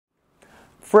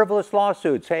Frivolous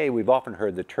lawsuits. Hey, we've often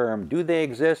heard the term. Do they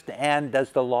exist, and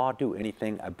does the law do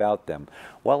anything about them?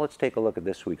 Well, let's take a look at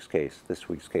this week's case. This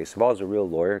week's case involves a real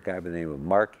lawyer, a guy by the name of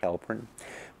Mark Helpern,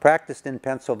 practiced in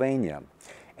Pennsylvania.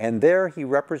 And there he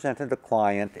represented a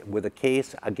client with a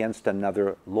case against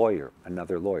another lawyer.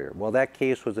 Well, that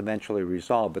case was eventually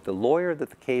resolved, but the lawyer that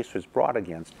the case was brought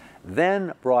against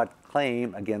then brought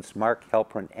claim against Mark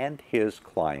Helpern and his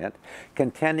client,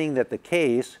 contending that the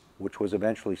case, which was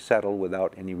eventually settled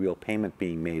without any real payment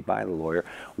being made by the lawyer,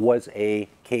 was a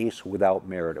case without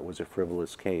merit. It was a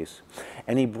frivolous case.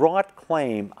 And he brought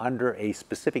claim under a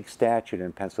specific statute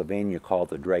in Pennsylvania called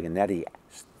the Dragonetti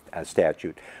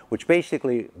statute, which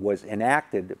basically was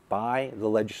enacted by the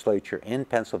legislature in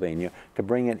Pennsylvania to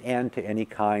bring an end to any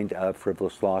kind of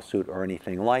frivolous lawsuit or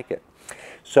anything like it.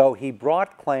 So he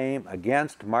brought claim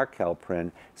against Mark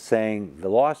Helpern, saying the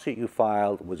lawsuit you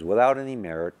filed was without any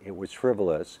merit, it was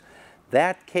frivolous.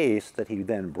 That case that he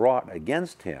then brought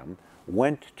against him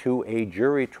went to a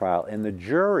jury trial, and the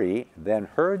jury then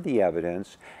heard the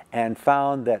evidence and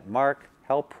found that Mark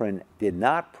Helpern did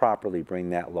not properly bring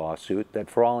that lawsuit, that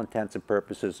for all intents and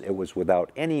purposes it was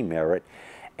without any merit,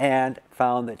 and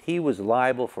found that he was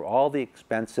liable for all the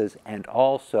expenses and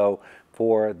also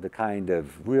for the kind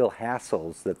of real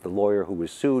hassles that the lawyer who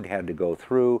was sued had to go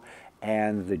through,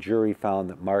 and the jury found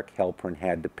that Mark Helpern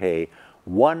had to pay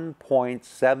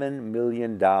 $1.7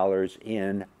 million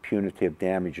in punitive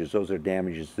damages. Those are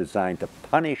damages designed to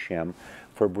punish him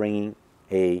for bringing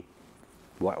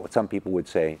what some people would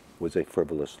say was a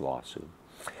frivolous lawsuit.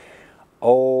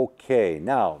 Okay,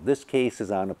 now this case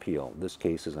is on appeal. This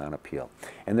case is on appeal.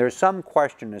 And there's some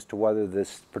question as to whether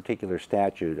this particular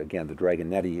statute, again, the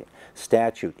Dragonetti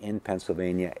statute in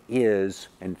Pennsylvania, is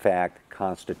in fact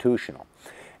constitutional.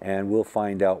 And we'll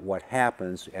find out what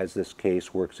happens as this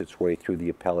case works its way through the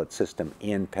appellate system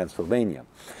in Pennsylvania.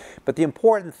 But the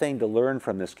important thing to learn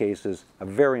from this case is a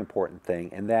very important thing,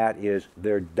 and that is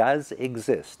there does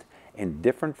exist in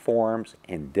different forms,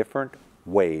 in different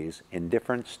ways, in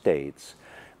different states,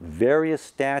 various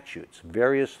statutes,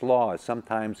 various laws.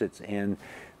 Sometimes it's in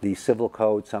the civil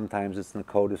code, sometimes it's in the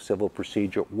code of civil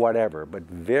procedure, whatever, but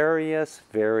various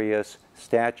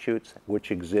statutes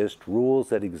which exist, rules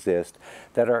that exist,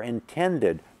 that are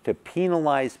intended to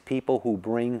penalize people who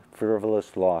bring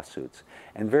frivolous lawsuits.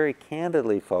 And very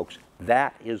candidly, folks,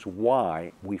 that is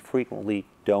why we frequently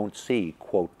don't see,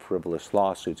 quote, frivolous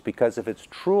lawsuits, because if it's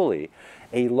truly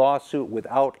a lawsuit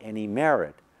without any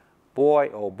merit,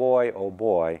 boy, oh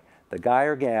boy, the guy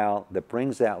or gal that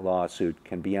brings that lawsuit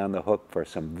can be on the hook for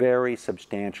some very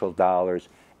substantial dollars,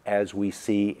 as we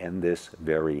see in this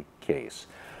very case.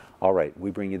 All right,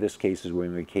 we bring you this cases, we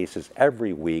bring you cases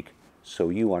every week so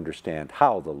you understand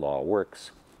how the law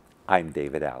works. I'm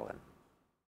David Allen.